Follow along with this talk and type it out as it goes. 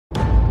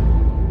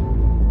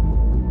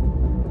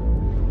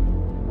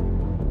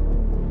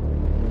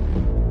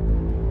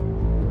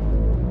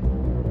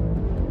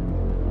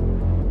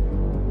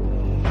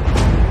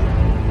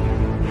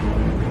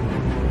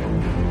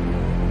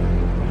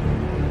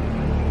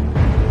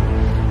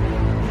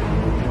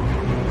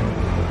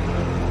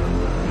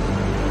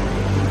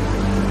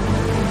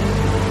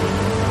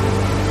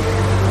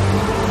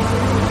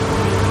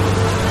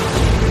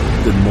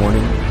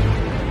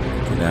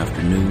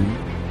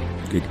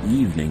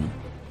evening,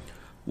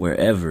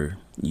 wherever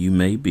you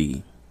may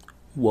be.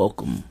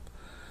 Welcome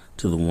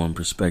to the One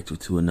Perspective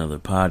to Another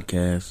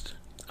podcast.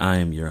 I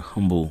am your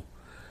humble,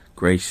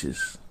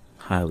 gracious,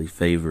 highly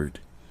favored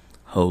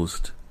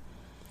host,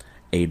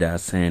 A.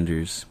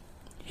 Sanders,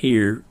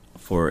 here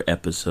for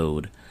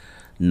episode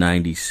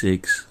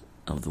 96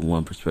 of the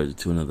One Perspective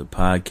to Another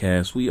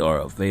podcast. We are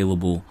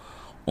available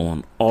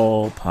on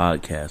all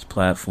podcast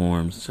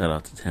platforms. Shout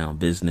out to Town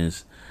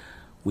Business.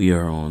 We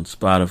are on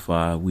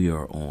Spotify. We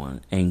are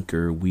on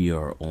Anchor. We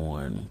are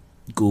on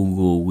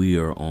Google. We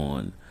are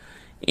on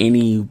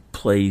any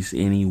place,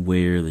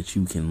 anywhere that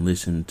you can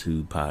listen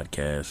to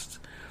podcasts.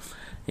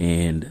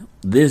 And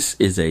this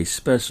is a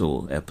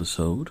special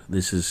episode.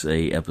 This is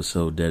a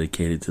episode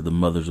dedicated to the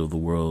mothers of the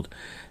world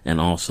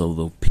and also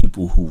the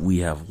people who we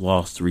have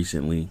lost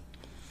recently.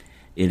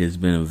 It has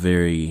been a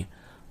very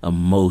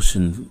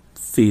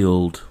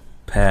emotion-filled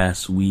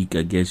past week.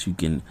 I guess you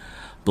can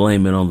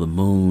blame it on the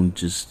moon.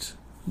 Just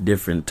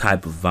different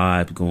type of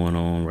vibe going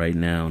on right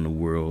now in the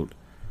world.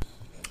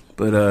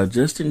 But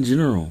just in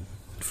general,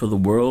 for the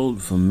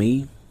world, for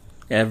me,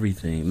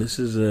 everything. This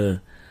is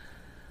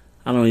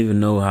I don't even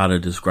know how to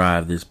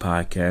describe this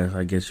podcast.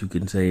 I guess you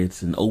can say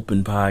it's an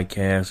open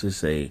podcast.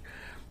 It's a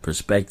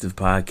perspective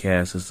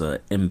podcast. It's an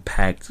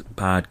impact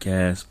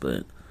podcast.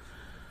 But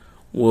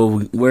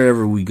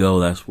wherever we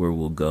go, that's where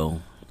we'll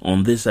go.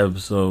 On this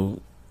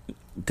episode,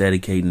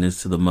 dedicating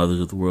this to the mothers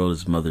of the world,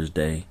 is Mother's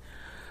Day.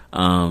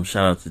 Shout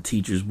out to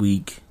Teachers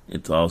Week.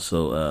 It's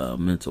also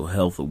Mental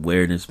Health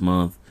Awareness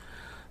Month.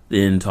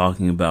 Then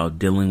talking about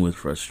dealing with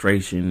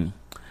frustration.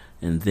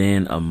 And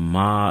then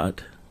Ahmaud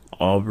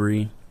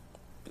Arbery,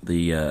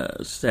 the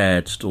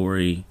sad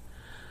story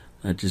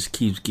that just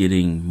keeps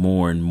getting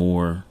more and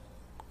more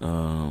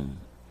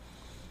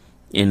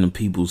into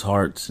people's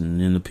hearts and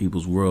into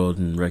people's world,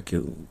 and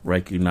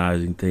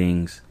recognizing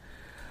things.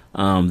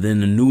 Then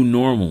the new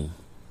normal,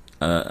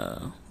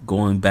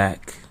 going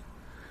back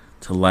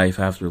to life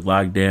after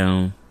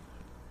lockdown,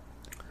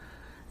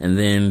 and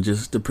then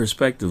just the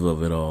perspective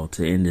of it all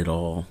to end it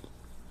all,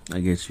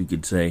 I guess you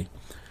could say.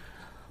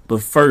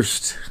 But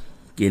first,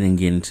 getting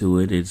into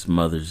it, it's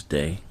Mother's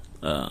Day.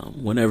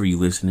 Whenever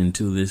you're listening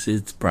to this,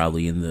 it's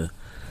probably in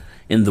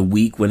the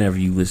week. Whenever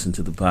you listen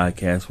to the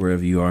podcast,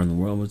 wherever you are in the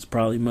world, it's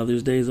probably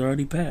Mother's Day is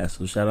already passed.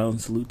 So shout out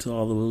and salute to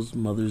all of those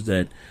mothers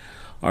that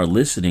are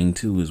listening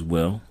too as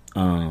well.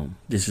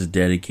 This is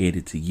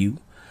dedicated to you.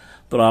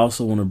 But I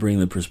also want to bring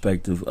the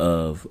perspective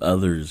of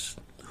others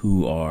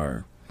who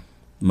are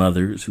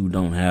mothers, who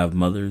don't have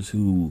mothers,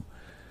 who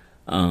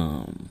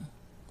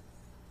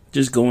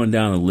just going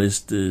down a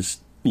list is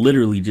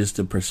literally just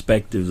the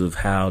perspectives of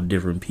how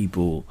different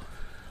people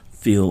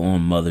feel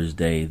on Mother's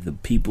Day. The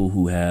people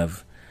who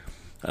have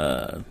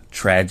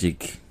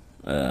tragic,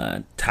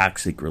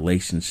 toxic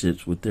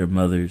relationships with their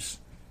mothers.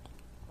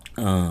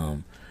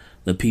 The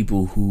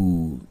people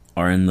who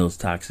are in those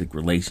toxic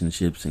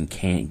relationships and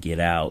can't get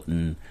out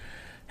and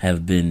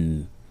have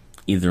been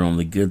either on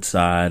the good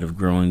side of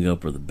growing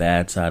up or the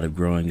bad side of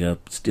growing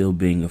up, still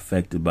being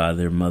affected by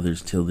their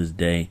mothers till this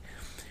day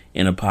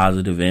in a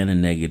positive and a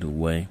negative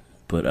way.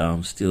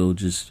 But still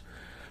just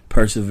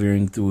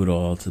persevering through it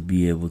all to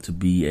be able to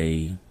be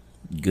a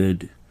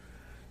good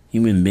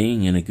human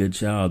being and a good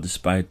child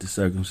despite the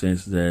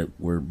circumstances that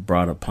were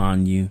brought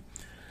upon you.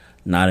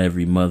 Not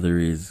every mother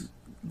is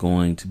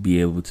going to be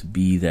able to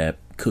be that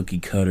cookie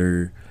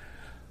cutter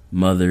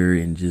mother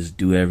and just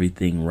do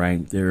everything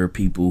right. There are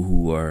people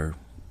who are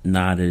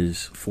not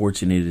as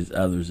fortunate as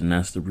others, and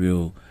that's the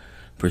real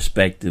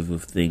perspective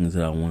of things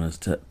that I want us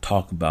to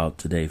talk about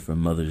today for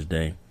Mother's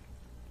Day.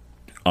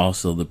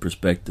 Also, the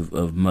perspective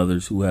of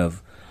mothers who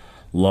have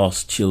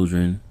lost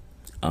children,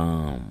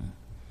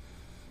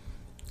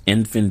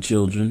 infant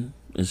children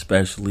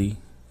especially,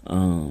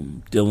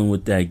 dealing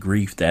with that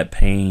grief, that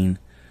pain.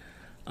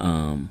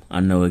 I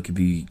know it could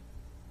be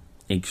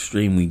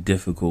extremely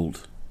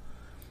difficult,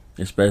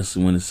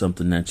 especially when it's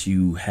something that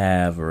you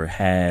have or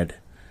had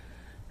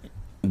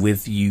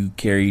with you,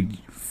 carried,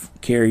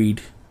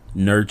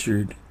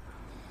 nurtured.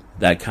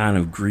 That kind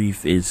of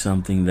grief is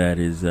something that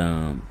is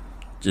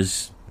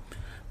just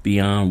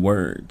beyond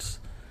words.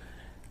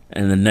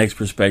 And the next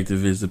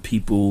perspective is the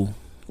people,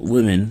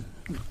 women,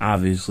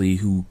 obviously,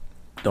 who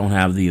don't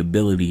have the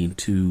ability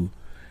to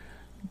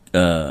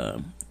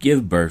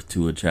give birth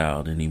to a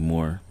child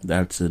anymore.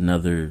 That's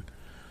another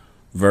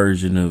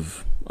version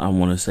of, I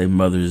want to say,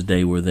 Mother's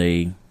Day, where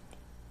they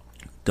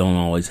don't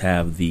always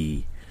have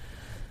the,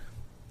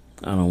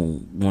 I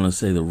don't want to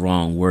say the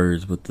wrong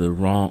words, but the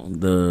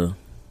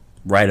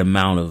right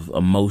amount of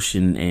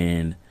emotion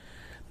and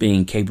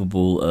being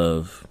capable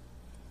of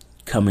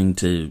coming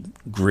to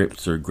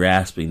grips or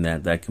grasping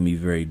that can be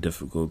very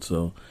difficult.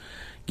 So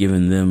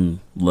giving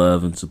them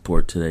love and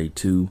support today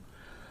too.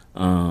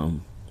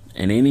 And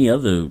any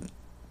other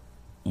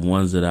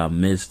ones that I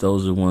missed,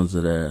 those are ones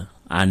that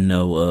I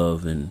know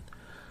of and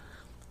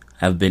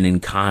have been in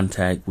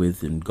contact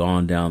with and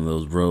gone down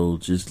those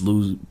roads. Just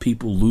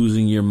people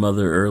losing your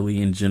mother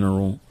early in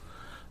general.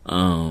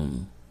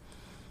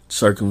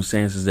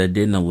 circumstances that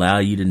didn't allow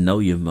you to know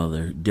your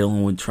mother,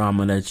 dealing with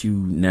trauma that you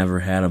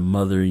never had a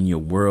mother in your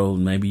world.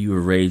 Maybe you were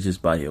raised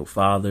just by your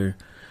father.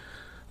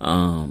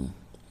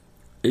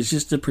 It's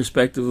just the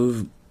perspective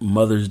of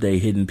Mother's Day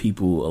hitting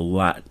people a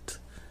lot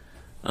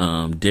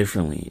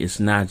differently. It's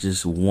not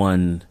just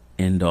one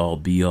end all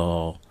be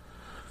all.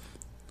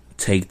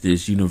 Take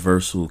this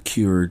universal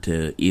cure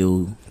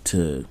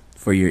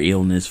for your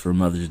illness for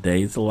Mother's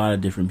Day. It's a lot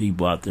of different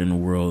people out there in the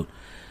world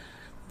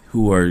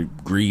who are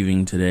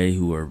grieving today,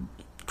 who are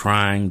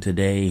crying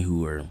today,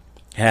 who are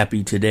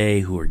happy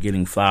today, who are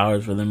getting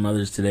flowers for their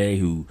mothers today,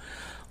 who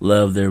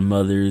love their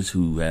mothers,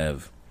 who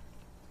have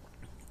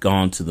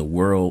gone to the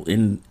world,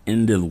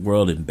 into the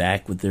world and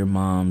back with their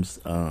moms.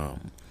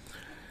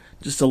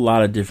 Just a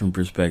lot of different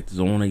perspectives.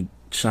 I want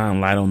to shine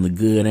light on the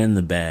good and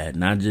the bad,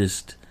 not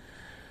just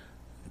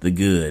the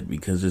good,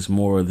 because it's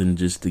more than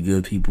just the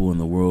good people in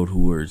the world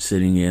who are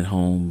sitting at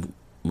home,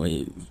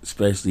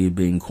 especially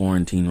being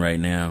quarantined right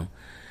now,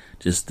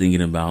 just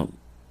thinking about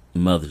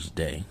Mother's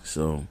Day.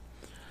 So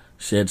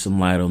shed some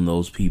light on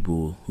those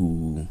people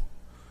who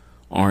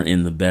aren't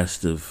in the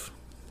best of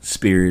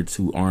spirits,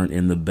 who aren't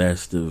in the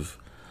best of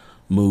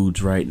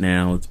moods right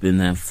now. It's been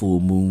that full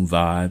moon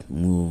vibe,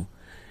 and we'll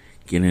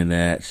get into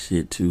that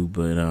shit too.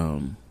 But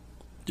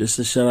just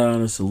a shout out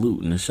and a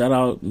salute, and a shout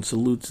out and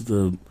salute to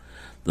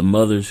the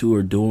mothers who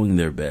are doing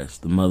their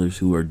best, the mothers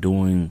who are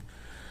doing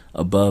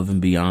above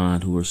and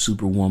beyond, who are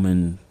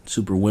superwomen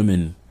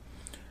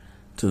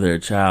to their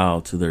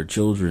child, to their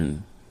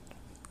children,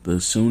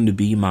 the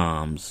soon-to-be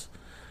moms,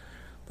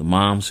 the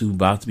moms who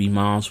about to be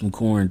moms from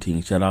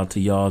quarantine. Shout out to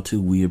y'all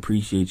too. We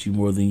appreciate you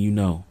more than you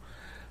know.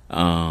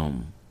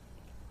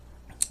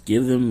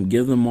 Give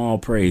them all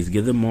praise.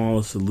 Give them all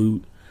a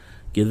salute.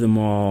 Give them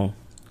all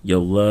your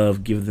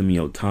love. Give them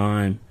your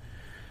time.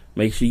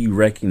 Make sure you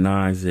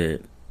recognize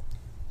that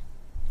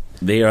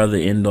they are the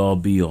end all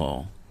be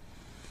all,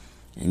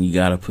 and you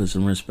gotta put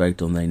some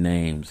respect on their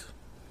names,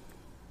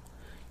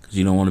 because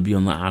you don't want to be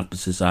on the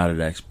opposite side of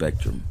that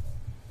spectrum.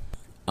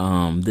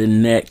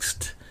 Then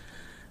next,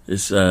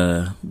 it's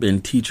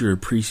been Teacher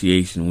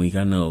Appreciation Week.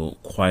 I know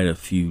quite a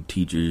few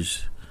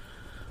teachers.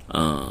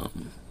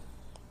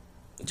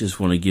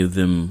 Just want to give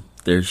them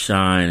their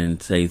shine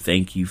and say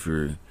thank you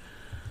for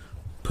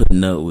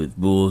putting up with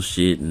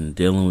bullshit and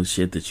dealing with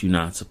shit that you're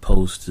not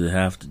supposed to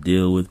have to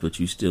deal with, but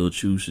you still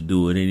choose to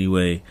do it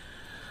anyway.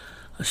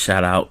 A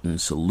shout out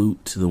and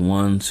salute to the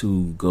ones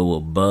who go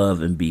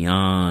above and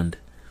beyond,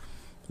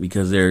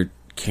 because they're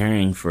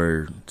caring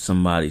for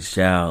somebody's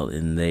child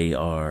and they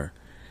are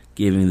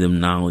giving them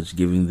knowledge,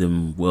 giving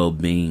them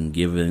well-being,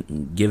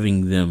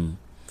 giving them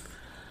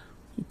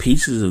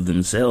pieces of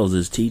themselves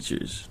as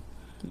teachers,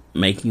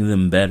 making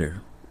them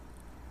better,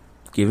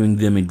 giving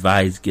them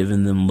advice,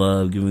 giving them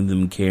love, giving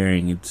them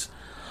caring. It's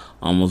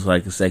almost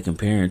like a second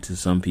parent to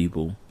some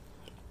people.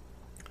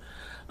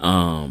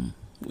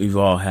 We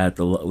all had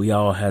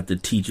the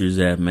teachers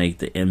that make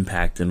the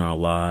impact in our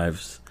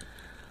lives.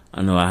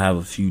 I know I have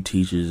a few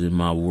teachers in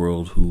my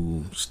world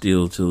who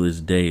still to this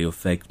day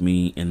affect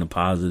me in a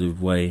positive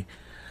way.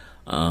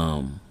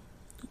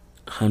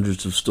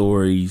 Hundreds of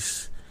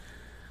stories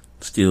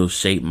still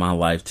shape my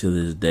life to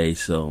this day.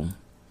 So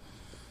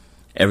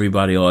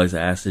everybody always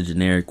asks a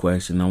generic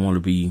question. I want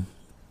to be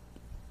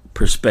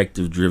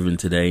perspective driven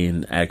today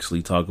and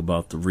actually talk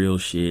about the real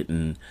shit.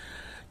 And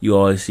you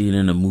always see it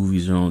in the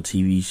movies or on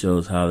TV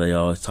shows, how they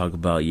always talk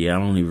about, I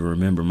don't even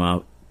remember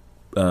my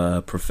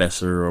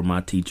professor or my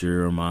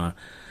teacher or my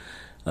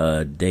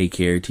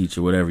daycare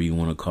teacher, whatever you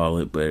want to call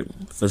it. But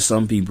for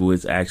some people,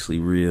 it's actually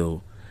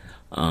real.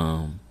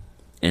 And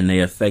they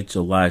affect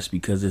your lives,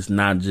 because it's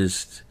not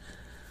just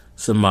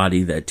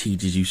somebody that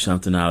teaches you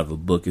something out of a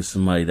book. It's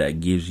somebody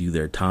that gives you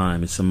their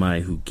time. It's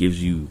somebody who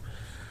gives you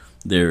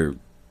their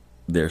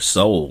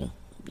soul,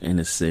 in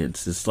a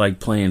sense. It's like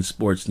playing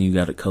sports and you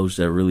got a coach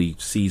that really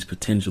sees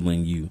potential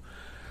in you.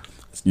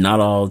 It's not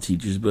all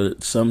teachers,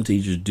 but some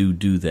teachers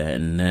do that,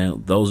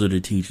 and those are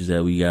the teachers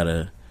that we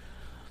gotta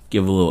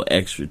give a little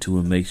extra to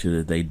and make sure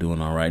that they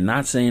doing all right.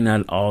 Not saying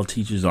that all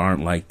teachers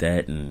aren't like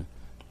that and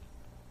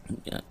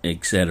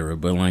etc.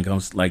 But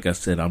like I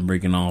said, I'm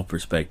bringing all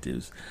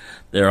perspectives.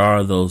 There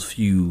are those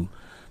few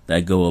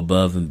that go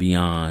above and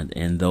beyond,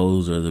 and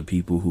those are the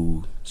people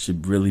who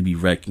should really be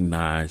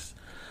recognized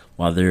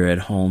while they're at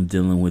home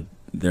dealing with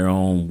their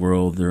own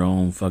world, their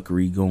own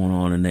fuckery going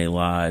on in their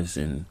lives,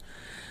 and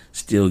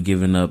still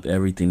giving up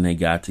everything they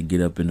got to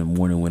get up in the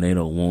morning when they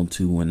don't want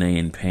to, when they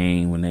in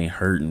pain, when they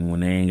hurting, when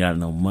they ain't got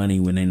no money,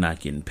 when they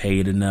not getting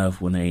paid enough,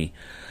 when they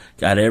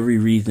got every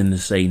reason to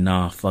say,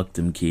 nah, fuck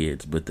them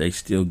kids, but they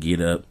still get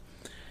up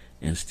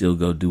and still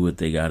go do what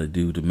they got to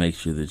do to make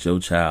sure that your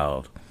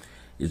child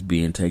is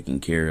being taken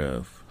care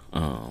of.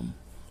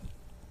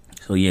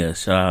 So yeah,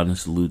 shout out and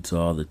salute to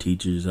all the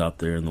teachers out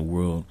there in the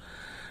world.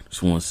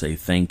 Just want to say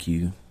thank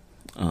you.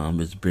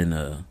 It's been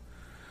a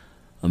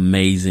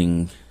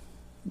amazing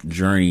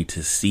journey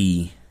to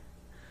see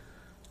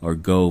or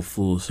go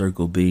full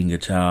circle, being a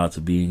child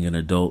to being an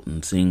adult,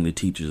 and seeing the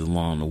teachers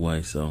along the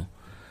way. So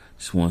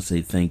just want to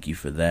say thank you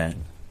for that.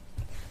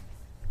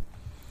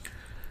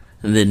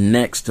 And then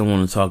next, I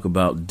want to talk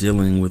about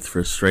dealing with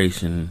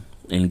frustration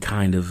in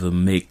kind of a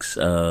mix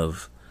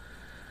of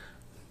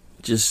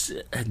just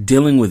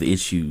dealing with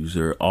issues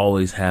or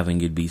always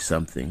having it be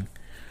something.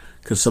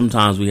 Because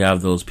sometimes we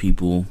have those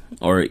people,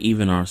 or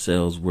even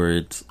ourselves, where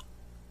it's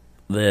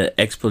the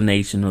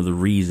explanation or the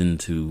reason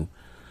to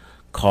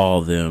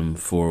call them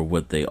for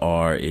what they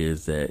are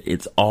is that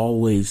it's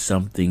always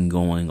something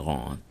going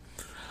on.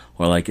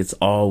 Or like it's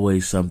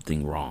always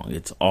something wrong.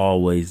 It's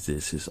always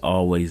this, it's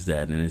always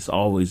that, and it's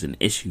always an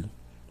issue.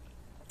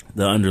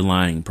 The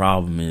underlying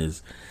problem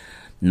is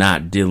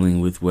not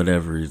dealing with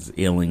whatever is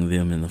ailing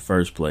them in the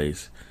first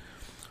place.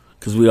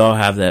 Because we all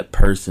have that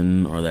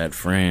person or that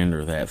friend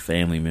or that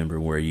family member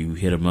where you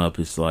hit them up.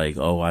 It's like,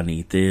 oh, I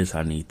need this,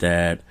 I need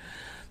that.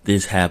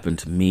 This happened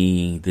to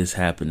me, this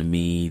happened to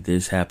me,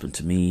 this happened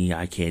to me.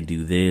 I can't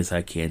do this,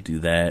 I can't do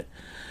that.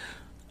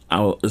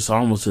 It's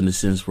almost in the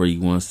sense where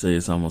you want to say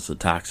it's almost a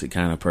toxic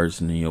kind of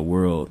person in your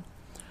world.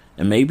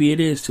 And maybe it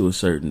is to a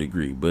certain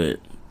degree. But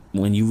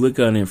when you look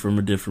on it from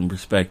a different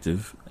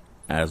perspective,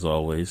 as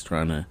always,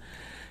 trying to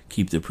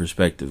keep the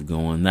perspective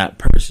going, that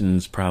person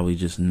is probably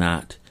just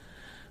not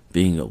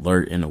being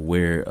alert and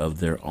aware of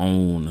their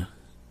own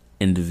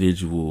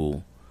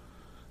individual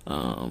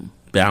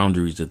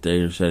boundaries that they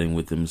are setting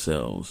with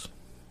themselves.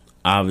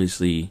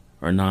 Obviously,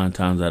 or 9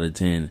 times out of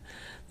 10,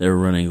 they're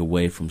running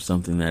away from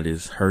something that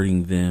is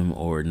hurting them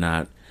or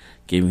not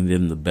giving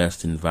them the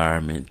best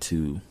environment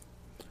to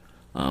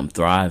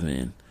thrive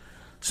in.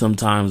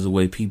 Sometimes the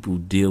way people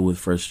deal with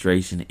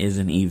frustration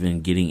isn't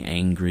even getting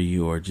angry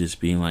or just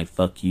being like,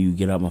 fuck you,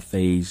 get out my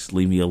face,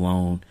 leave me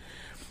alone.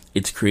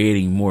 It's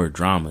creating more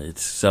drama.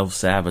 It's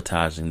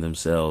self-sabotaging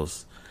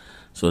themselves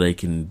so they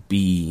can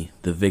be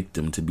the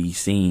victim, to be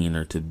seen,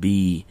 or to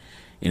be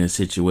in a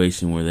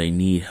situation where they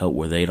need help,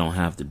 where they don't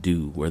have to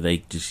do, where they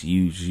just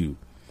use you.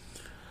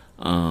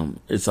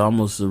 It's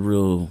almost a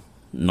real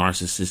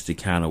narcissistic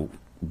kind of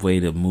way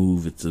to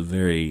move. It's a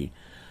very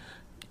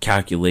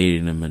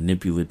calculated and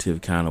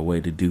manipulative kind of way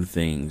to do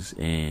things.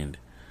 And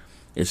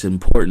it's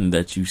important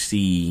that you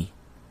see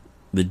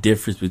the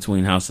difference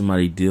between how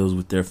somebody deals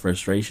with their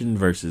frustration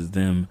versus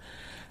them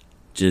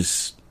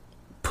just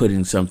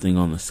putting something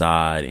on the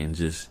side and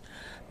just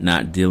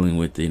not dealing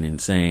with it and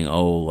saying,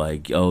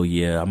 oh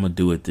yeah, I'm going to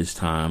do it this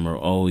time, or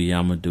oh yeah,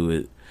 I'm going to do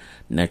it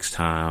next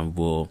time.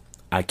 Well,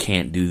 I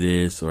can't do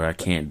this or I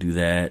can't do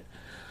that.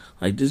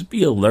 Like, just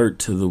be alert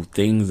to the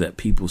things that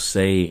people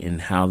say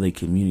and how they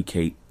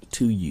communicate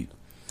to you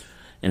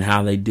and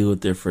how they deal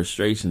with their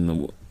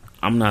frustration.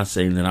 I'm not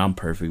saying that I'm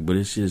perfect, but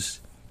it's just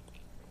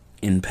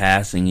in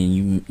passing,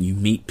 and you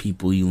meet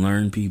people, you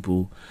learn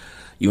people,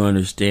 you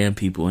understand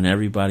people, and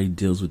everybody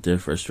deals with their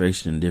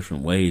frustration in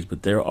different ways.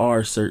 But there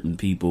are certain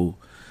people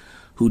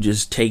who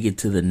just take it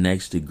to the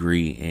next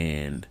degree,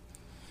 and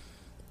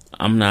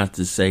I'm not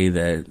to say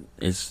that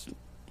it's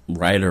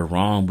right or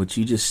wrong, but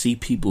you just see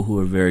people who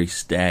are very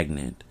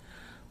stagnant,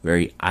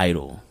 very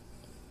idle,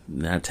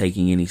 not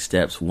taking any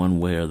steps one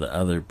way or the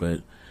other.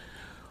 But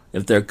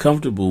if they're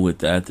comfortable with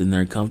that, then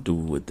they're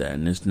comfortable with that,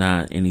 and it's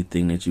not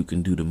anything that you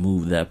can do to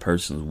move that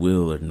person's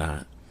will or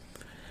not.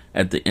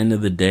 At the end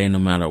of the day, no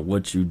matter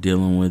what you're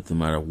dealing with, no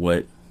matter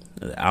what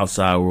the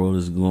outside world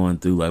is going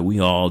through, like, we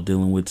all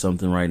dealing with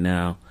something right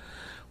now.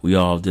 We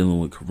all dealing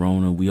with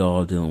corona. We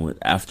all dealing with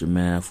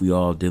aftermath. We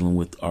all dealing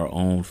with our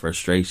own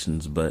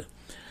frustrations. But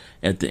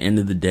at the end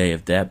of the day,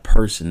 if that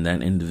person,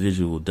 that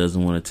individual,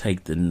 doesn't want to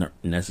take the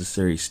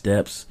necessary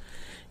steps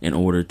in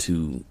order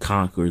to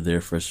conquer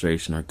their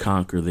frustration or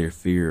conquer their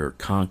fear or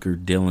conquer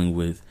dealing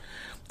with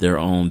their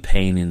own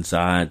pain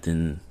inside,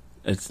 then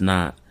it's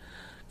not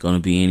going to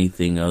be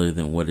anything other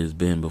than what has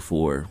been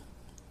before.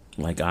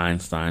 Like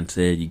Einstein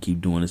said, you keep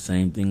doing the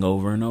same thing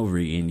over and over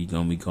again, you're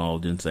going to be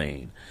called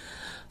insane.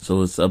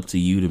 So it's up to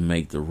you to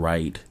make the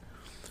right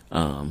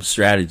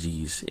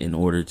strategies in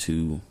order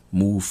to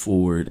move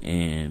forward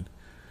and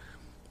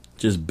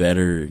just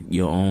better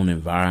your own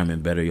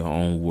environment, better your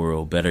own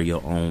world, better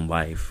your own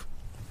life.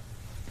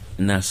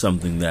 And that's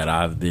something that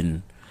I've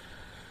been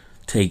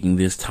taking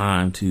this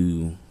time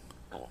to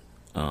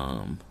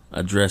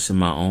address in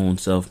my own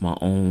self, my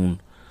own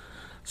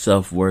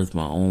self-worth,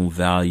 my own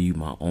value,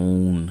 my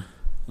own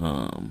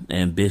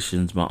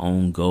ambitions, my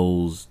own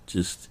goals.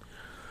 Just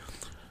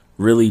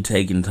really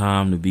taking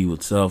time to be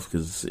with self,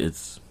 because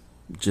it's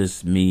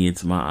just me.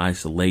 It's my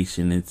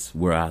isolation. It's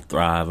where I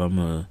thrive. I'm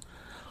a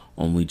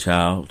only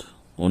child.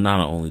 Well,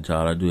 not an only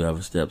child. I do have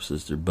a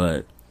stepsister,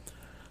 but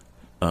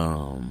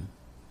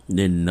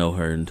didn't know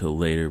her until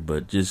later.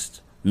 But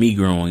just me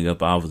growing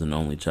up, I was an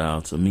only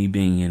child. So me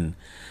being in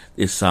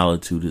this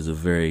solitude is a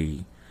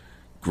very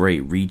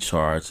great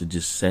recharge to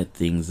just set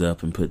things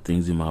up and put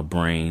things in my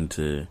brain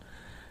to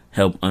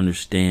help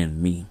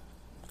understand me.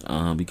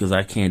 Because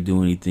I can't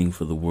do anything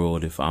for the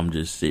world if I'm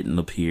just sitting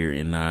up here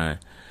and I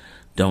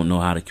don't know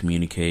how to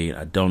communicate.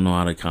 I don't know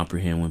how to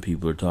comprehend when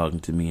people are talking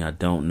to me. I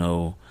don't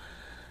know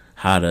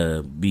how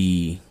to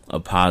be a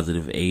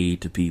positive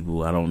aid to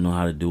people. I don't know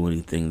how to do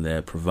anything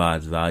that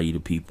provides value to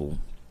people.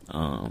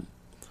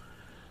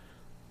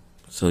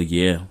 So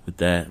yeah, with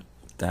that,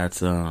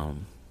 that's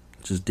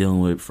just dealing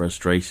with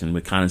frustration.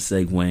 But kind of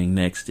segueing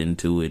next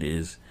into it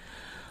is,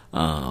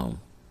 I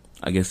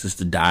guess it's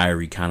the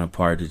diary kind of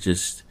part.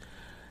 It's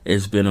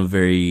been a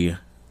very,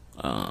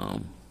 I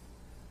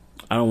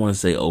don't want to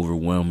say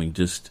overwhelming,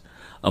 just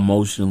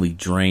emotionally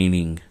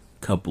draining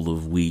couple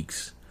of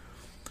weeks,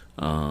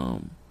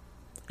 in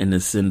the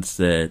sense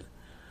that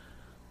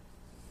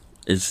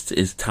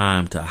it's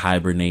time to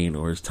hibernate,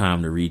 or it's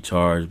time to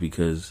recharge,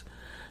 because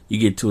you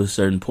get to a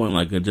certain point,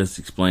 like I just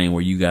explained,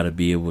 where you got to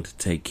be able to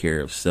take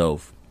care of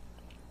self.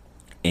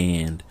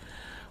 And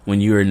when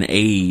you're an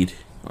aide,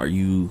 or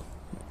you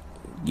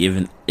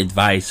giving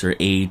advice or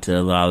aid to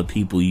a lot of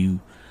people, you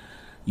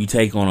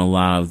take on a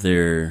lot of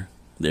their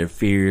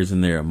fears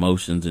and their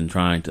emotions, and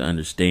trying to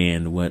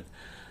understand what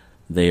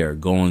they are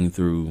going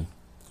through,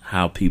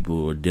 how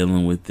people are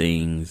dealing with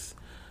things.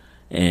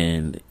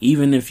 And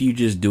even if you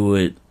just do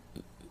it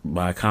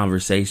by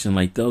conversation,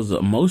 like, those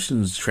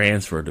emotions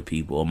transfer to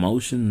people.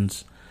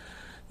 Emotions,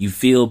 you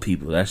feel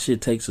people. That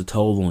shit takes a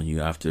toll on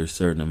you after a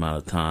certain amount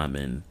of time.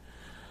 And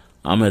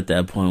I'm at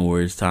that point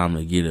where it's time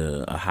to get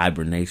a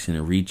hibernation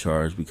and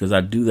recharge, because I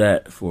do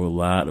that for a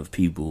lot of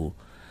people.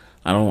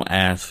 I don't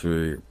ask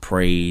for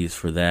praise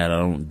for that. I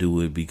don't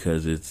do it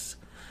because it's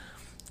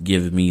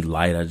giving me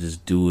light. I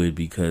just do it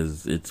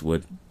because it's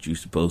what you're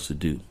supposed to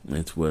do.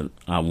 It's what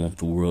I want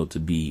the world to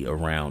be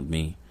around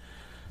me.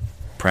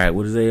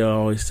 What do they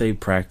always say?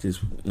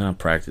 Not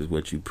practice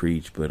what you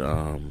preach, but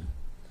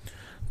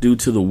do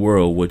to the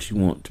world what you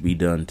want to be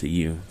done to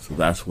you. So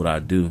that's what I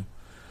do.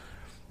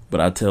 But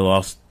I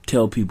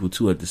tell people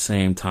too, at the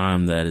same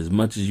time, that as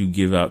much as you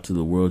give out to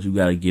the world, you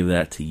got to give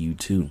that to you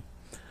too.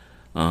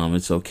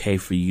 It's okay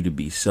for you to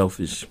be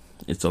selfish.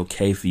 It's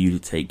okay for you to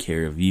take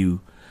care of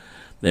you.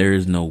 There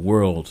is no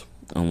world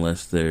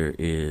unless there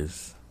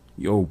is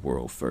your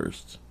world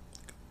first.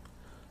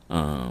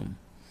 So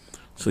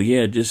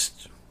yeah,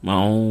 just my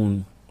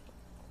own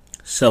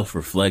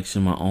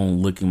self-reflection, my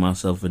own looking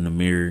myself in the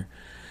mirror,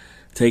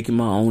 taking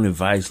my own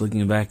advice,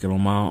 looking back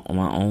on my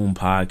own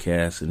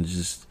podcast, and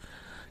just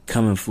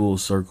coming full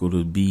circle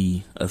to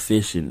be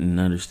efficient and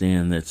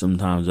understand that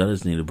sometimes I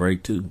just need a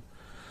break too.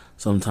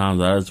 Sometimes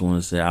I just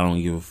want to say I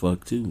don't give a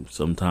fuck too.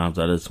 Sometimes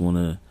I just want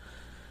to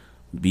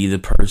be the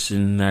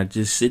person that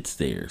just sits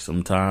there.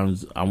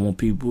 Sometimes I want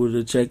people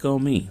to check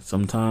on me.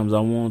 Sometimes I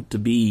want to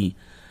be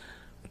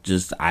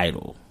just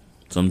idle.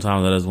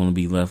 Sometimes I just want to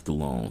be left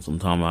alone.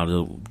 Sometimes I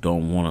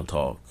don't want to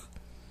talk.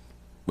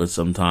 But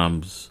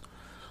sometimes,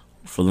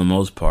 for the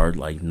most part,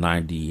 like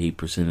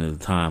 98% of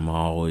the time, I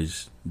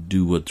always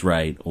do what's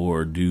right,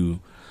 or do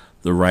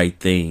the right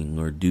thing,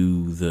 or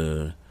do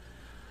the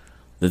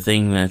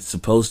thing that's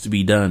supposed to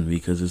be done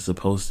because it's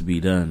supposed to be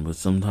done. But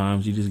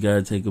sometimes you just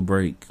gotta take a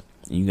break.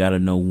 And you gotta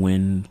know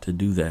when to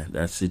do that.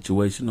 That's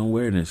situational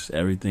awareness.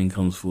 Everything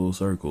comes full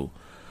circle.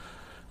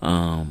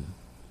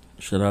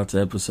 Shout out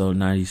to episode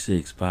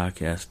 96,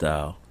 podcast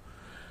style.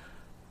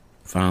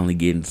 Finally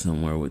getting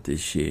somewhere with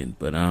this shit.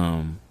 But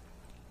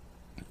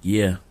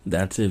yeah,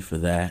 that's it for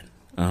that.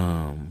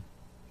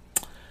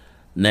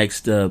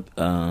 Next up,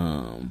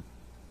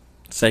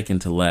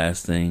 second to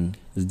last thing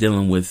is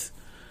dealing with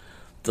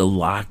the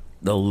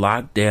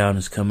lockdown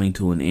is coming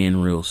to an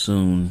end real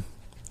soon.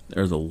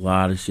 There's a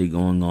lot of shit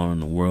going on in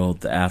the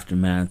world. The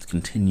aftermath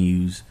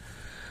continues.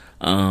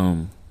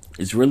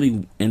 It's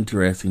really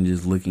interesting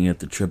just looking at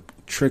the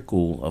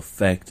trickle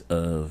effect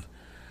of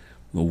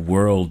the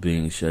world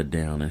being shut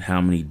down, and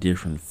how many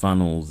different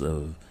funnels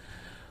of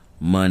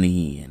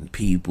money and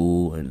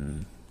people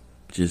and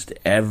just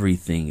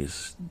everything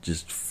is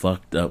just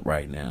fucked up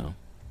right now.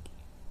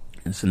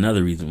 It's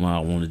another reason why I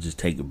want to just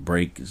take a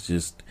break. It's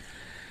just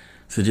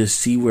to just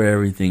see where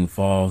everything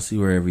falls, see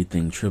where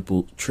everything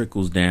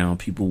trickles down.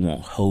 People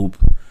want hope.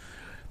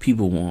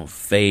 People want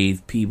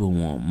faith. People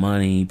want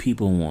money.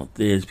 People want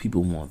this.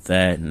 People want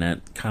that. And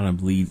that kind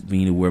of leads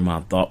me to where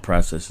my thought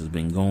process has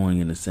been going,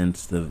 in the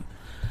sense of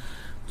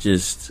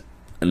just,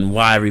 and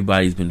why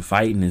everybody's been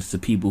fighting. It's the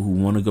people who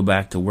want to go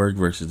back to work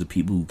versus the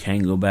people who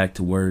can't go back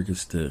to work.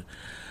 It's the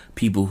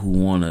people who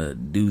want to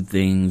do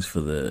things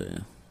for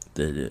the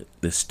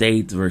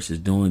states versus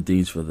doing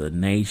things for the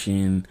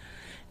nation.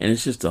 And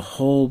it's just a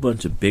whole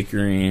bunch of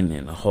bickering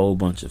and a whole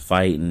bunch of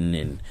fighting,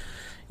 and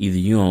either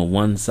you on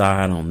one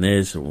side on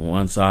this or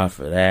one side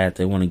for that.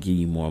 They want to give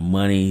you more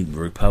money,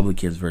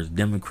 Republicans versus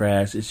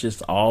Democrats. It's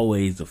just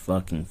always a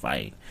fucking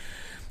fight.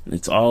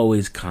 It's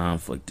always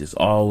conflict. It's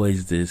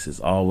always this.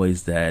 It's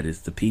always that. It's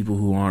the people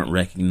who aren't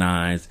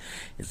recognized.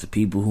 It's the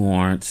people who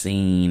aren't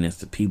seen. It's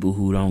the people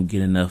who don't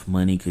get enough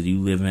money because you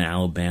live in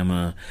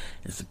Alabama.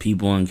 It's the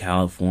people in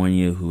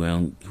California who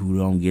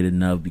don't get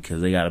enough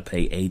because they got to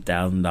pay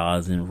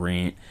 $8,000 in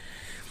rent.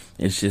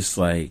 It's just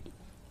like,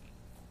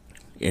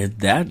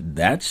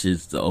 that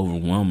shit's the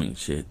overwhelming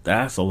shit.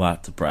 That's a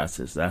lot to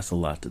process. That's a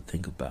lot to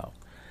think about.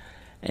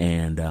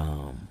 And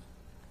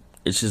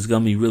it's just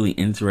gonna be really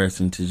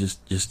interesting to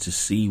just to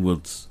see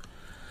what's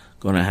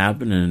gonna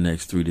happen in the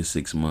next 3 to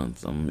 6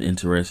 months. I'm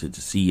interested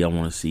to see. I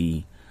want to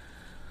see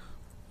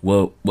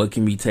what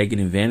can be taken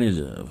advantage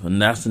of.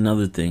 And that's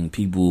another thing.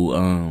 People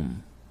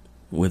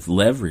with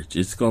leverage.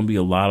 It's going to be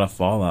a lot of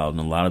fallout, and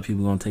a lot of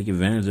people going to take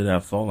advantage of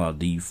that fallout.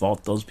 Do you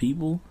fault those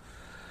people?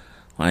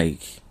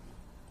 Like,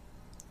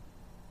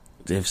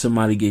 if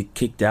somebody get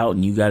kicked out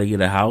and you got to get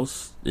a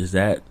house, is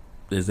that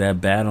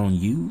bad on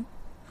you?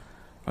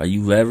 Are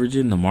you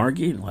leveraging the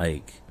market?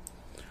 Like,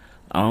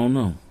 I don't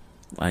know.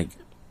 Like,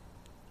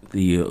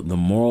 the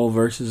moral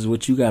versus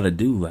what you got to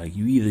do. Like,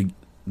 you either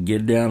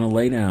get down or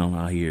lay down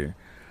out here.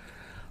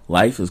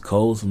 Life is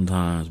cold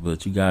sometimes,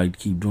 but you gotta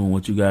keep doing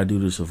what you gotta do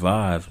to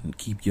survive and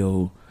keep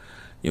your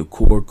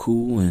core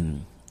cool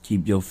and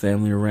keep your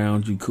family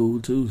around you cool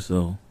too.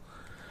 So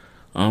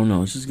I don't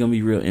know. It's just gonna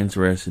be real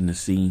interesting to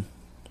see.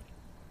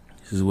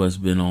 This is what's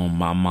been on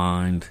my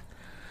mind.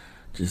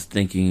 Just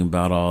thinking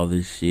about all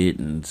this shit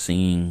and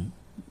seeing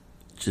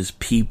just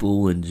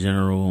people in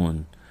general,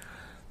 and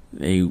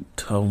they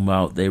talking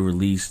about they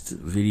released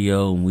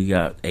video and we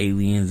got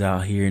aliens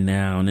out here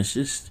now, and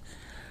it's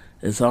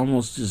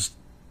almost just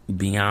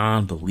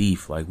beyond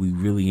belief. Like, we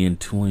really in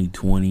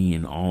 2020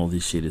 and all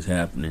this shit is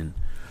happening.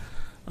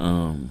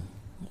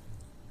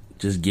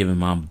 Just giving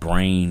my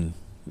brain,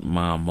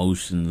 my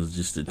emotions,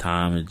 just the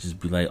time to just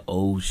be like,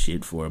 oh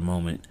shit, for a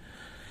moment.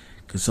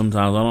 Because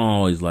sometimes I don't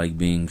always like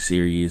being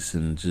serious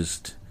and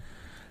just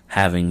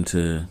having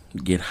to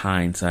get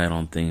hindsight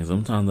on things.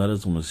 Sometimes I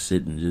just want to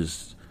sit and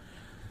just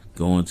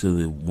go into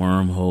the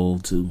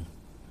wormhole too,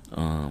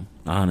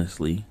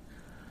 honestly.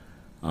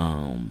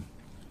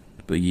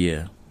 But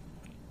yeah,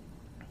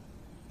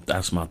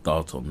 that's my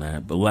thoughts on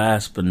that. But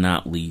last but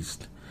not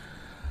least,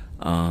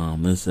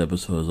 this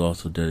episode is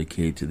also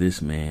dedicated to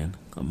this man,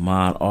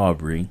 Ahmaud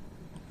Arbery.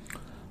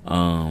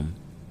 I'm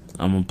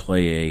gonna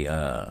play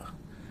a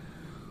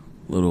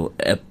little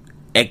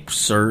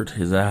excerpt,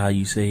 is that how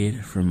you say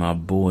it, from my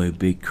boy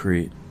Big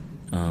Crit.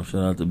 Shout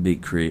out to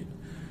Big Crit.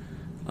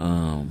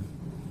 I'm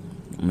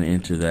gonna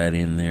enter that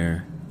in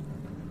there.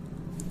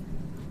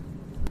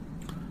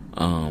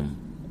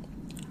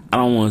 I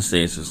don't want to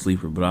say it's a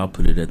sleeper, but I'll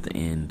put it at the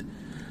end.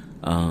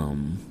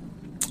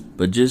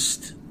 But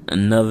just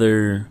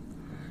another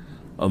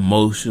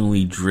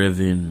emotionally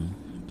driven,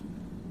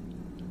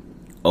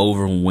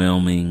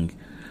 overwhelming,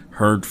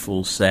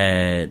 hurtful,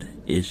 sad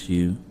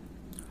issue.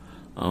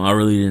 I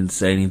really didn't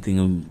say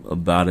anything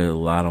about it a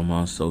lot on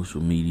my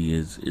social media.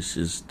 It's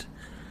just,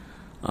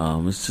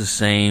 it's the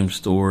same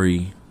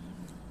story.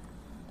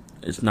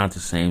 It's not the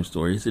same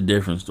story. It's a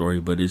different story,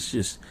 but it's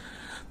just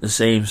the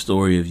same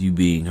story of you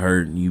being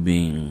hurt and you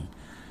being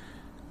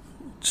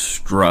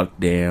struck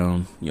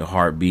down, your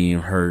heart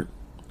being hurt,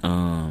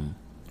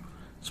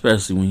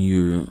 especially when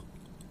you're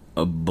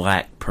a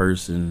black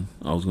person.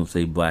 I was gonna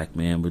say black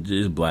man, but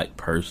just black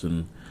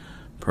person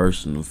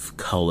of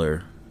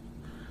color,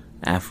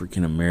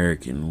 African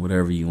American,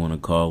 whatever you want to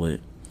call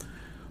it.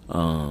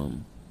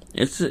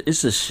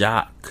 It's a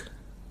shock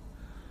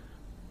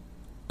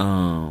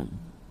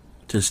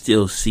to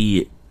still see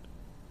it,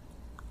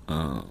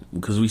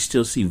 because we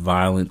still see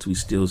violence, we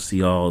still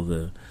see all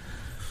the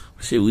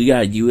shit. We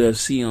got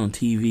UFC on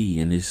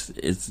TV, and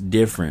it's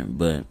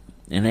different,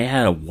 and they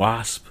had a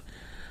wasp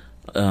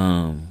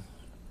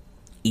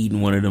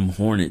eating one of them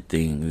hornet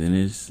things,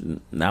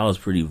 and that was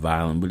pretty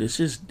violent. But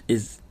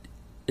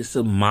it's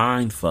a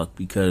mind fuck,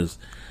 because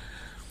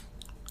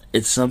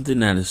it's something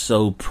that is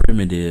so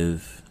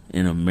primitive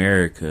in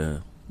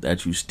America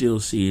that you still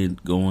see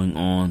it going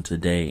on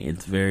today.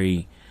 It's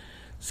very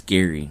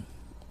scary.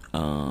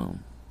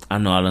 I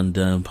know I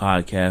done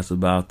podcasts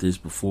about this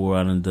before.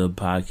 I done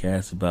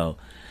podcasts about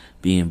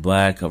being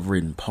black. I've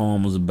written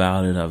poems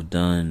about it. I've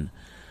done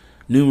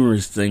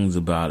numerous things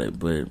about it.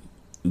 But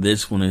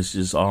this one is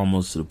just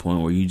almost to the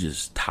point where you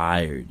just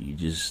tired. You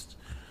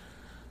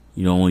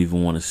don't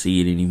even want to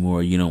see it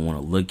anymore. You don't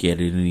want to look at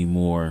it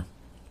anymore.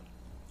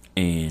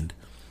 And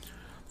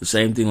the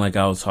same thing like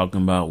I was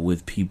talking about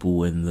with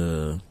people in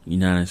the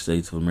United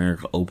States of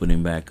America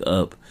opening back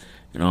up,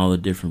 and all the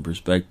different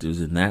perspectives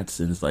in that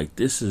sense. Like,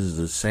 this is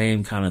the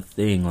same kind of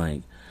thing.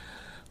 Like,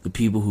 the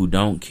people who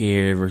don't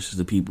care versus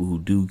the people who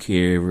do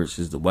care,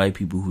 versus the white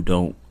people who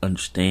don't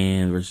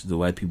understand versus the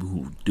white people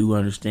who do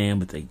understand,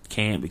 but they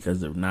can't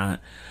because they're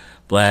not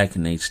black,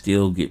 and they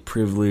still get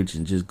privilege,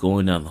 and just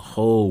going down the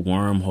whole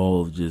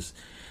wormhole of just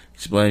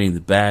explaining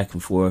the back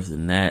and forth,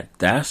 and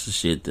that's the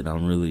shit that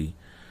I'm really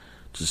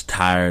just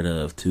tired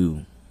of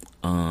too.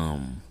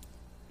 But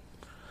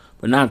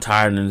not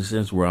tired in the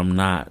sense where I'm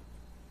not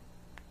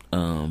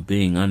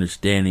being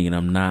understanding, and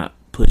I'm not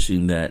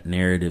pushing that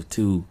narrative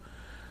too.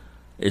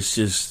 It's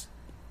just,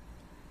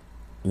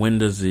 when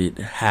does it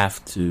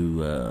have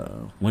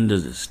to, when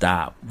does it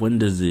stop? When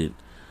does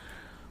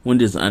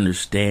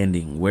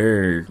understanding,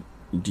 where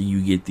do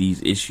you get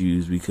these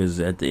issues? Because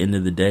at the end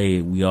of the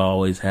day, we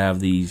always have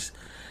these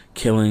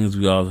killings,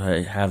 we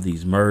always have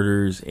these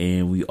murders,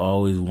 and we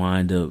always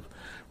wind up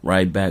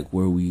right back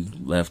where we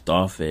left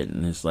off at.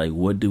 And it's like,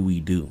 what do we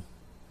do?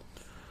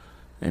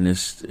 And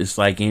it's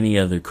like any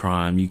other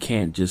crime. You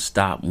can't just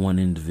stop one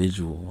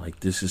individual.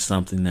 Like, this is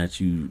something that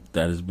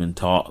has been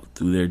taught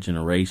through their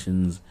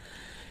generations.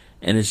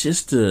 And it's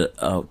just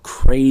a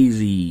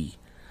crazy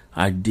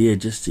idea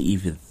just to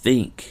even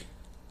think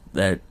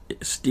that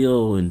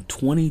still in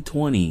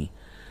 2020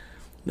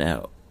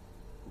 that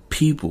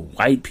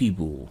white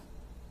people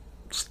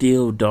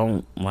still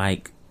don't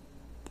like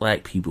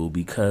black people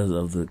because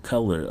of the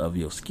color of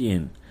your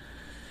skin.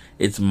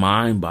 It's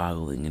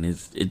mind-boggling, and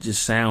it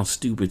just sounds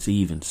stupid to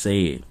even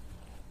say it.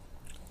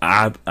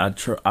 I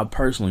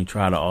personally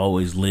try to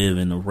always live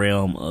in the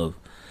realm of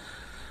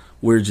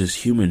we're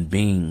just human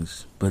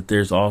beings, but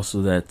there's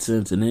also that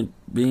sense, and it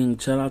being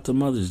shout out to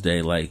Mother's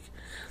Day, like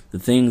the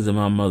things that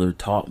my mother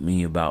taught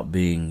me about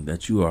being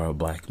that you are a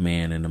black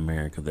man in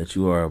America, that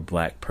you are a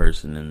black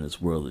person in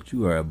this world, that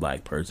you are a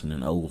black person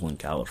in Oakland,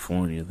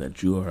 California,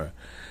 that you are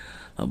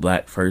a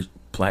black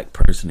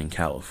person in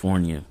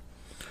California.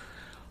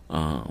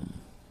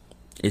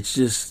 It's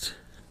just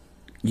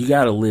you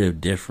gotta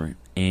live different,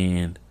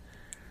 and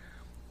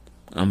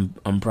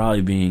I'm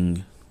probably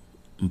being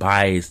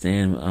biased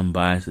and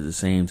unbiased at the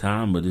same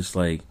time, but it's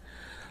like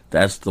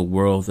that's the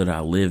world that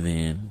I live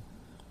in,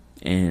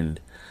 and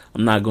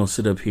I'm not gonna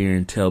sit up here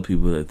and tell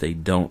people that they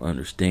don't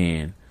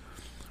understand,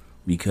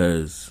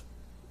 because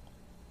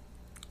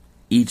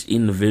each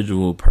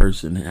individual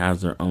person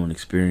has their own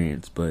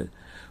experience, but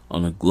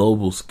on a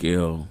global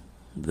scale,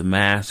 the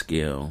mass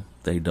scale,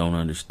 they don't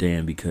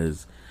understand,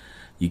 because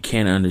you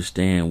can't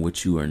understand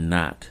what you are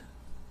not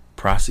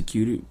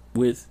prosecuted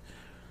with.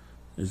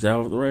 Is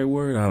that the right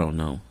word? I don't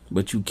know.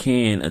 But you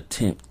can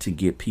attempt to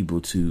get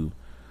people to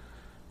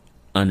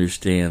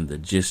understand the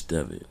gist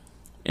of it.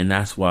 And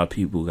that's why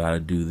people got to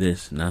do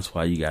this. And that's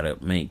why you got to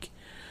make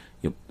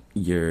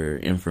your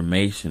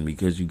information,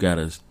 because you got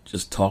to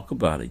just talk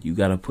about it. You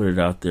got to put it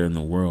out there in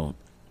the world.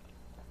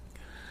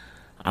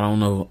 I don't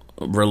know.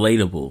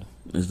 Relatable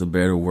is the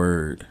better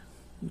word.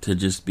 To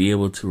just be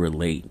able to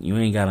relate. You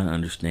ain't got to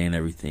understand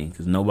everything,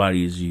 because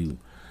nobody is you.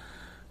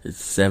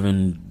 It's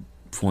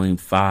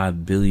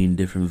 7.5 billion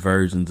different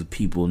versions of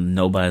people.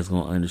 Nobody's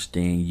going to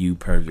understand you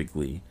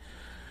perfectly.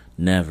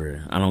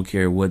 Never. I don't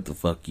care what the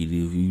fuck you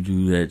do. If you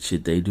do that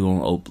shit they do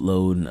on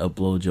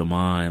upload your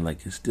mind,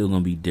 like, it's still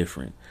going to be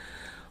different.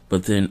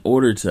 But then in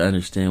order to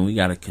understand, we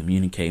got to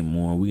communicate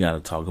more. We got to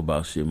talk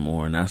about shit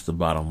more. And that's the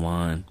bottom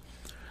line.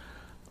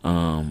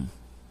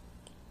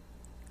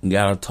 You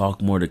gotta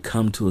talk more to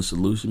come to a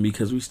solution,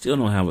 because we still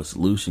don't have a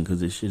solution, because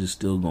this shit is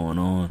still going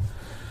on.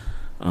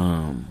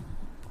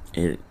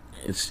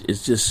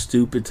 It's just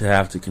stupid to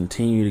have to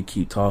continue to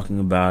keep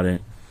talking about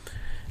it.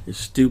 It's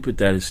stupid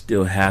that it's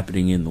still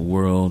happening in the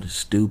world. It's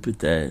stupid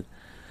that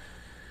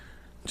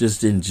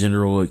just in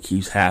general it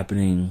keeps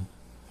happening.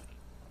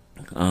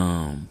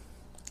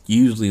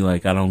 Usually,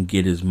 like, I don't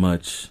get as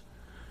much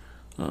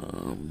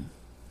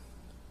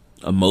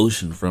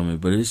emotion from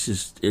it, but it's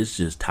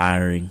just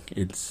tiring.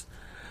 It's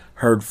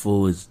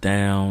hurtful. It's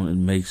down. It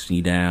makes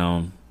me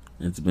down.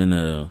 It's been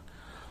a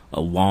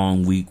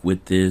long week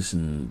with this,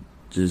 and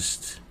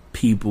just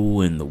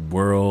people in the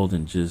world,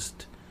 and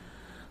just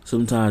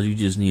sometimes you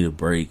just need a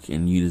break,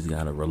 and you just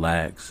gotta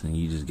relax, and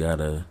you just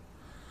gotta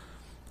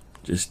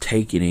just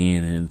take it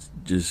in, and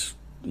just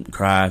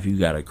cry if you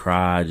gotta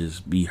cry,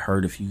 just be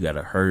hurt if you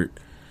gotta hurt,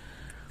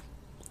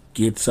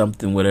 get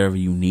something, whatever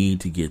you need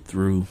to get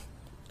through.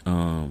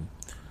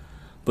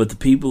 But the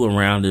people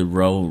around it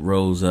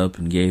rose up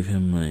and gave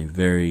him a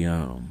very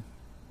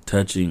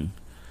touching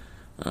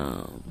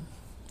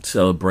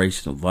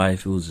celebration of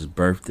life. It was his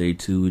birthday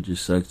too. It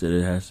just sucks that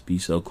it has to be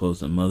so close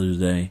to Mother's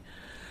Day.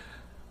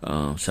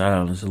 Shout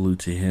out and salute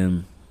to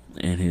him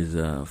and his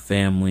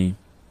family,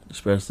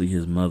 especially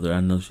his mother.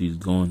 I know she's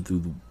going through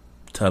the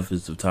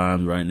toughest of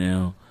times right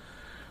now.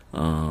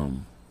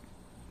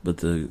 But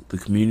the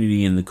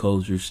community and the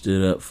culture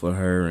stood up for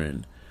her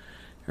and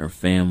her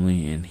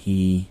family, and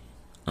he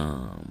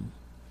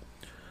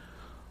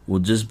will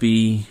just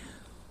be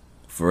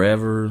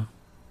forever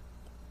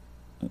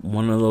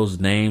one of those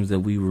names that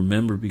we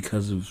remember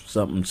because of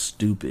something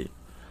stupid.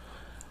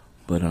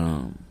 But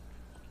I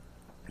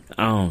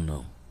don't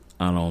know.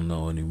 I don't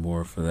know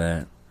anymore for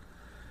that.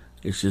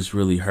 It's just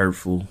really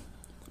hurtful.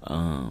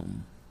 A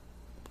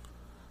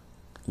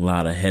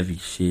lot of heavy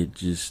shit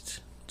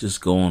just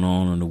going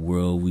on in the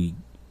world. We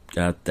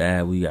got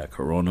that. We got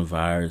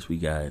coronavirus. We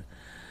got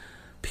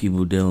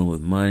people dealing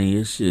with money.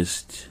 It's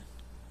just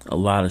a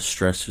lot of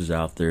stressors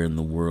out there in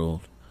the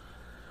world.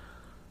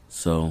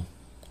 So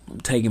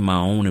I'm taking my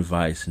own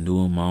advice and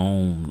doing my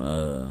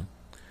own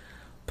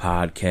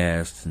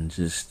podcast, and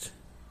just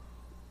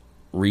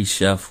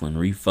reshuffling,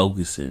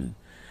 refocusing,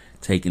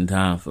 taking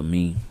time for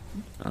me.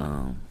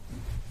 But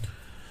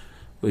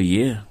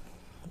yeah,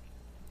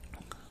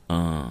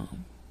 I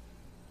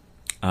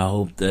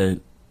hope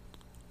that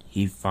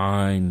he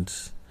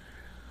finds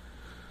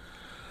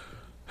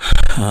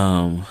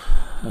a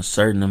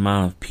certain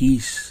amount of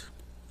peace.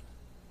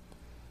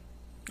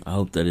 I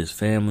hope that his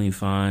family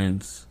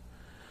finds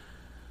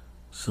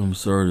some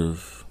sort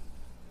of,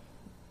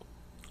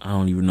 I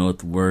don't even know what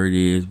the word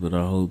is, but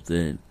I hope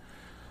that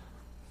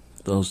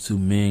those two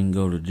men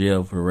go to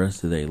jail for the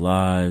rest of their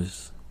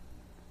lives.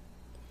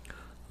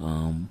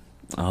 I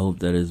hope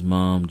that his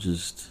mom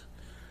just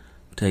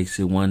takes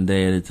it one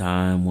day at a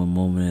time, one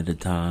moment at a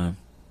time,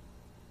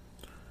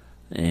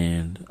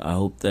 And I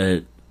hope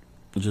that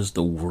just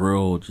the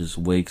world just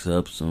wakes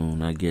up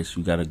soon. I guess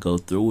you gotta go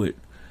through it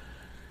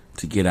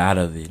to get out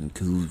of it,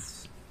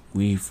 because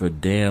we for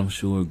damn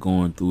sure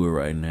going through it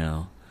right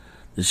now.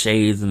 The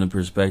shades and the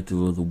perspective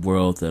of the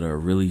world that are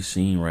really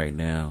seen right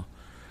now.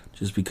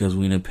 Just because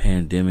we in a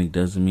pandemic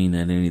doesn't mean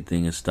that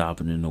anything is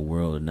stopping in the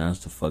world, and that's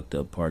the fucked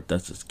up part.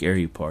 That's the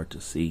scary part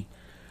to see.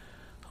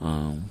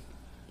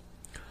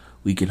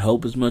 We can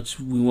hope as much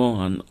as we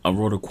want. I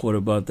wrote a quote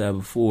about that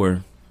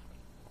before.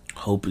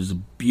 Hope is a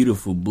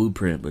beautiful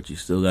blueprint, but you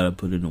still gotta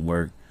put in the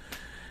work.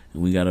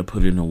 And we gotta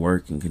put in the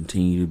work and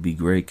continue to be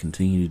great,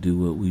 continue to do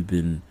what we've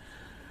been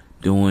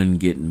doing,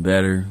 getting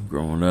better,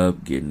 growing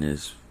up, getting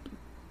this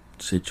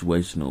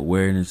situational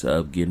awareness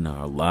up, getting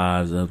our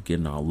lives up,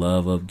 getting our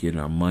love up, getting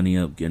our money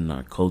up, getting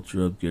our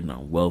culture up, getting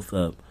our wealth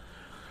up.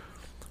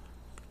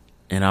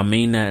 And I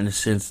mean that in a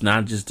sense,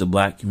 not just the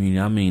black community,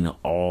 I mean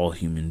all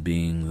human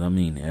beings, I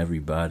mean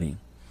everybody.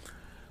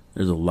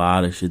 There's a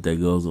lot of shit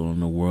that goes on in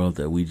the world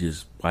that we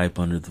just wipe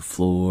under the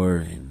floor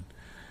and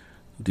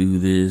do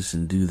this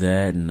and do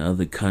that in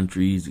other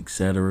countries,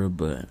 etc.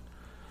 But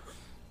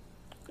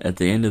at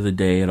the end of the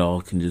day, it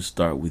all can just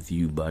start with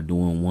you by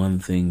doing one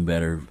thing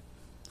better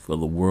for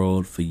the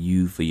world, for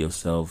you, for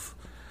yourself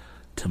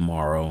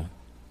tomorrow.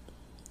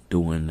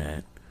 Doing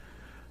that.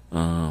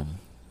 I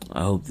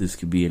hope this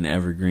could be an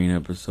evergreen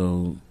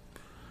episode.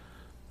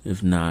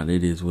 If not,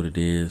 it is what it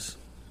is.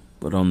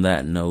 But on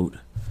that note,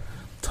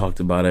 talked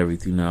about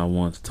everything that I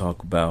want to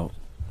talk about.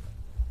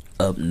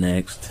 Up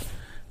next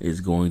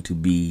is going to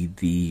be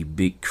the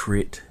Big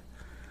Crit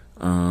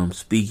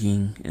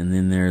speaking, and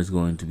then there's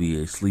going to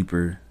be a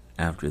sleeper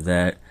after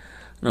that.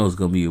 I know it's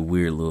going to be a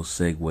weird little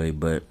segue,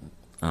 but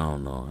I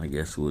don't know. I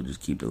guess we'll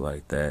just keep it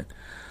like that.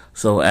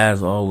 So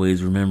as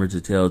always, remember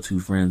to tell two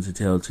friends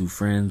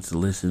to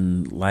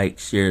listen, like,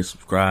 share,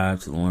 subscribe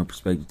to the One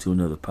Perspective to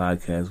Another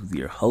podcast with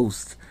your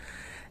host,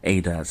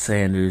 A.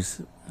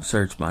 Sanders.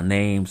 Search my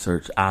name,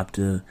 search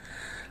Opta.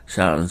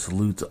 Shout out and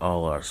salute to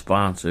all our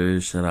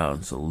sponsors. Shout out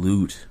and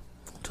salute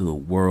to the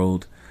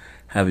world.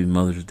 Happy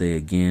Mother's Day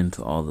again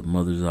to all the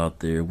mothers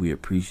out there. We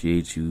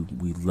appreciate you.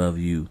 We love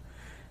you.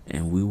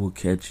 And we will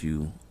catch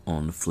you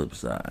on the flip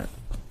side.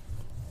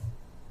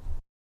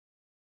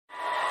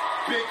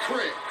 Big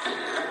Crit.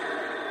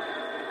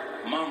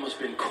 Mama's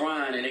been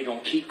crying and they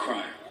gonna keep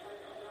crying.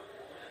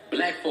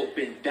 Black folk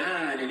been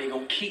dying and they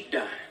gonna keep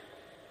dying.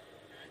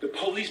 The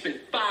police been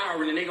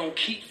firing and they gonna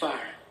keep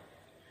firing.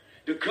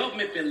 The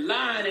government been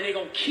lying and they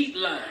gonna keep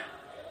lying.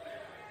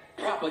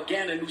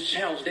 Propaganda, news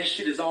channels, that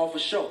shit is all for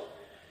show.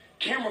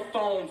 Camera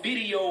phone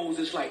videos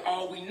is like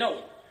all we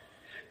know.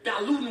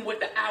 Diluting what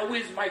the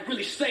eyewitness might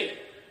really say,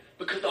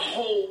 because the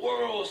whole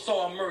world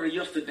saw a murder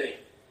yesterday.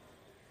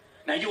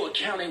 Now your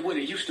account ain't what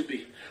it used to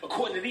be.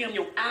 According to them,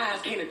 your eyes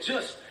can't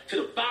adjust to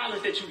the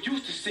violence that you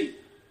used to see.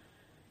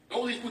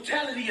 Police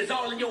brutality is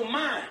all in your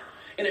mind.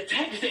 And the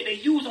tactics that they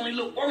use only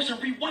look worse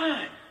and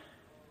rewind.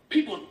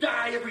 People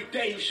die every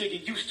day, you should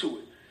get used to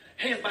it.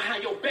 Hands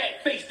behind your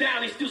back, face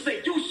down, they still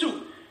say you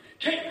shoot.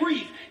 Can't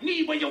breathe,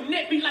 knee where your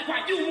neck be like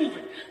why you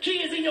moving.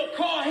 Kids in your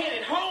car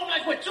headed home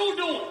like what you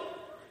doing.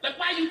 Like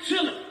why you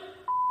chilling?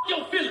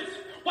 Your feelings.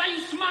 Why you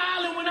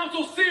smiling when I'm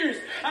so serious?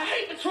 I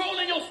hate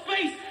patrolling your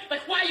space.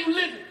 Like why you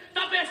living?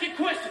 Stop asking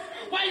questions.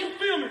 Why you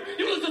filming?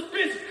 You look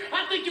suspicious.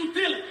 I think you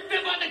dealing.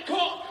 Step out the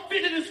car,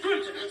 fit the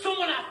description.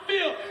 Someone I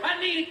feel I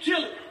need to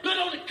kill him. Blood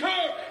on the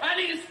curb, I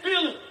need to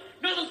spill him.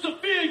 Another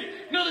civilian,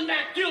 another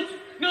not guilty,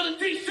 another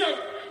t-shirt,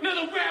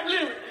 another rap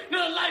lyric,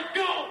 another life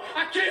gone.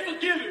 I can't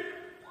forgive it.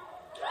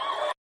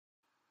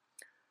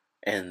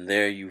 And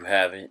there you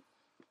have it.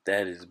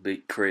 That is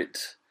Big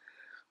Crit's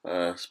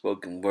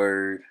spoken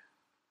word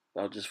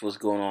about just what's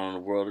going on in the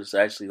world. It's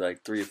actually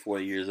like 3 or 4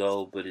 years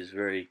old, but it's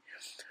very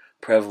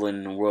prevalent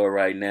in the world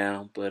right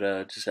now.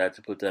 But just had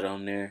to put that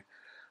on there.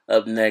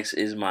 Up next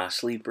is my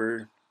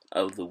sleeper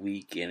of the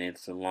week, and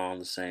it's along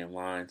the same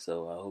line,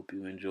 so I hope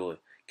you enjoy.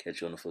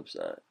 Catch you on the flip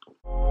side.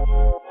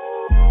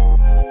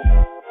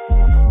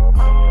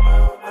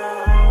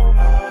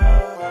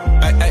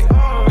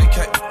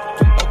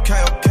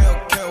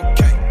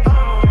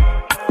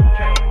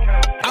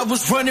 I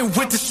was running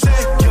with the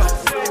set, yeah.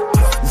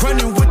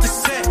 Running with the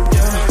set,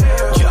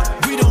 yeah.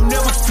 Yeah. We don't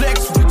never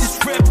flex, we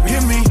just rep,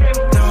 hear me?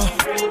 No.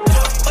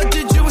 What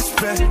did you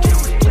expect?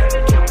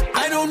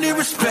 I don't need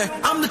respect,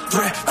 I'm the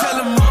threat. Tell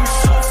them I'm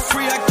so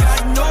free, I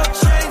got no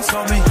chains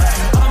on me.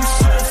 I'm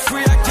so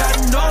free, I got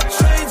no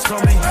chains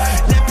on me.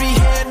 Nappy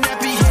hair,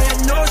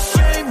 no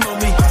shame on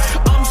me.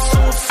 I'm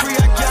so free,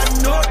 I got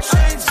no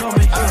chains on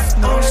me.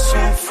 I'm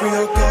so free,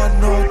 I got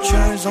no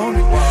chains on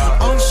me.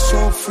 I'm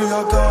so free,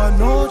 I got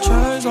no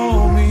chains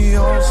on me.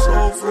 I'm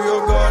so free,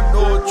 I got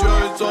no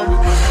chains on me.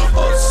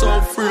 I'm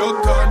so free, I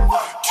got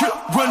no chip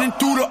running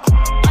through the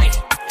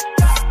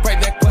right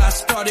back where I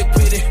started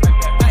with it.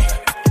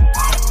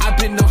 I've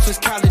been known since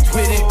college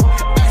with it.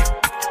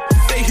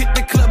 They hit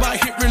the club, I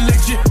hit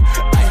religion.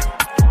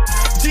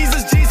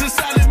 Jesus,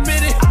 I'll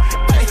admit it.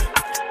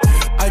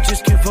 I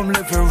just give them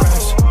liver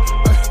rest.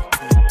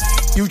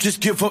 You just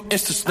give them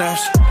instant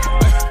snaps.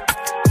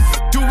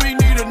 Do we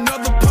need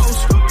another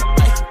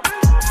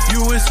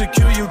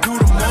secure, you do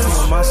the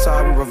most. On my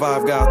side, we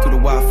revive God through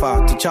the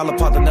Wi-Fi. T'Challa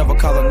partner never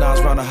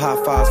colonized, round the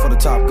high fives for the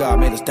top God.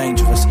 Made us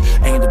dangerous.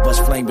 Aim to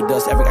bust flame with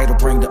dust. Every idol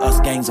bring to us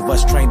gangs of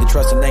us. Trained to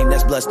trust a name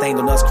that's blood stained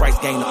on us.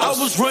 Christ gained us.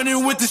 I was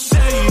running with the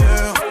shade,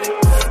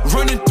 yeah.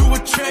 Running through a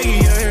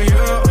chain, yeah,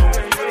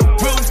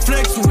 yeah. Real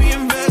flex, we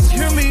invest,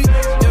 hear me,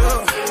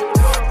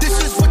 yeah. This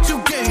is what you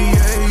get,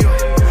 yeah,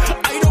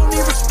 yeah. I don't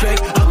need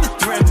respect, I'm the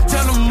threat.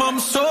 Tell them I'm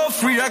so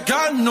free, I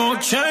got no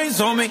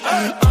chains on me.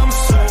 I'm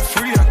so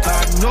free, I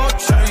got no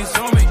chains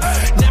on me.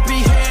 Nappy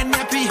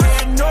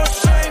hair, no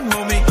shame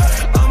on me.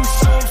 I'm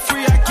so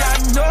free, I got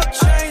no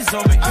chains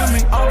on me. Hear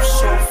me, I'm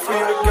so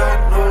free, I got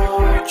no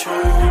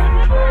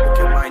chains. Look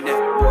at my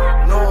neck, boy,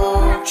 no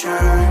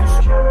chains.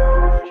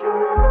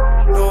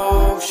 No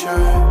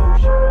shame.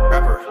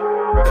 Rapper.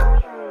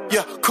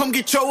 Yeah, come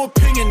get your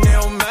opinion, it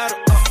don't matter.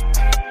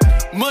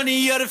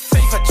 Money or the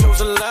faith, I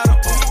chose a ladder.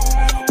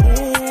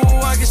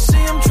 Ooh, I can see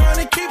him trying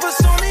to keep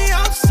us on the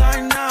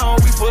outside now.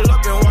 We pull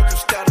up and watch them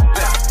scatter.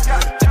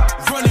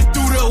 Running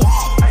through the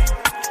wall.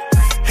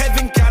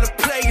 Heaven got a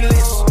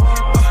playlist.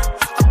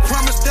 I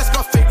promise that's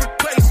my favorite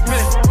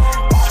placement.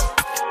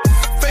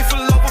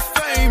 Faithful over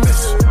famous.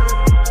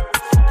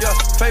 Yeah,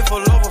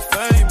 faithful over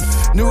famous.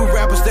 New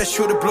rappers that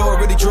sure to blow,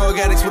 really drug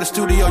addicts with a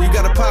studio. You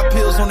gotta pop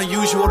pills on the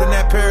usual, then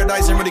that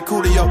paradise ain't really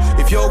cool to yo.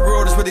 If your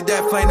world is really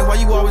that plain, then why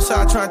you always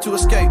high trying to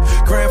escape?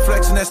 Grand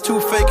flexing, that's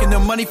too fake. And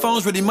them money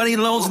phones, really money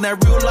loans, and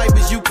that real life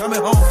is you coming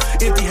home.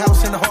 Empty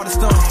house in the heart of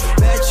stone.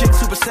 Bad chick,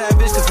 super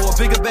savage, cause for a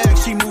bigger bag,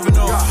 she moving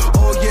on.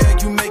 Oh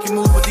yeah, you making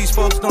moves, but these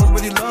folks don't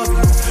really love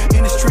you.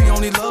 Industry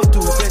only love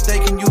dudes that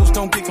they can use,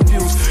 don't get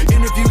confused.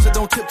 Interviews that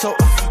don't tiptoe,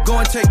 go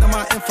and take them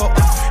my info.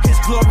 His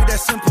glory,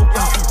 that's simple.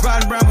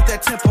 Riding around with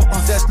that tempo,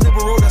 that's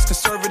liberal, that's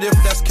conservative,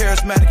 that's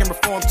charismatic and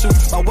reformed too.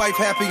 My wife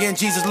happy and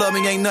Jesus love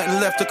me, ain't nothing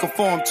left to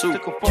conform to.